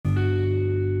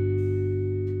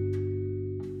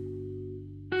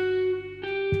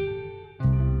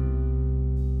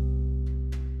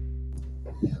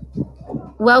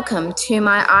Welcome to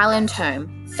my island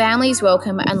home. Families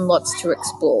welcome and lots to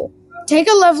explore. Take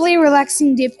a lovely,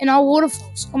 relaxing dip in our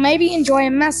waterfalls, or maybe enjoy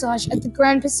a massage at the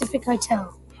Grand Pacific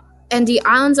Hotel. And the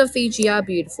islands of Fiji are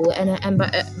beautiful,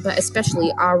 but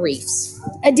especially our reefs.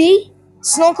 A D?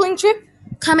 Snorkeling trip?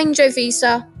 Coming,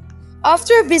 Jovisa.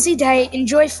 After a busy day,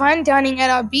 enjoy fine dining at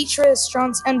our beach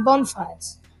restaurants and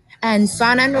bonfires. And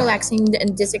fun and relaxing,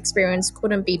 and this experience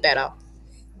couldn't be better.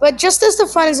 But just as the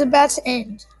fun is about to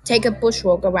end, take a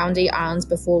bushwalk around the islands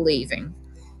before leaving.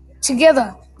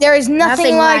 Together, there is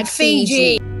nothing like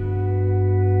Fiji.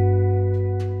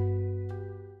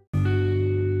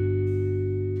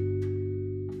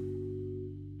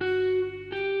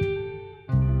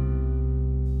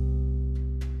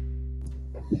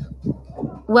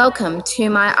 Welcome to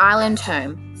my island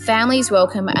home. Families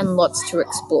welcome and lots to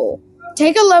explore.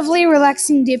 Take a lovely,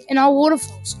 relaxing dip in our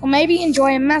waterfalls, or maybe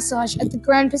enjoy a massage at the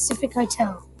Grand Pacific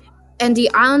Hotel. And the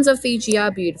islands of Fiji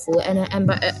are beautiful,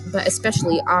 but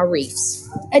especially our reefs.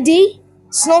 A D?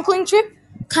 Snorkeling trip?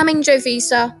 Coming,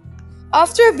 Jovisa.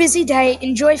 After a busy day,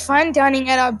 enjoy fine dining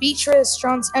at our beach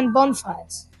restaurants and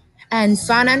bonfires. And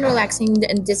fun and relaxing,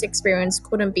 and this experience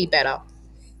couldn't be better.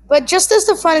 But just as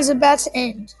the fun is about to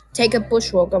end, take a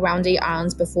bushwalk around the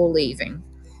islands before leaving.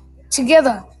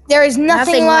 Together, there is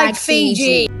nothing like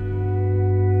Fiji.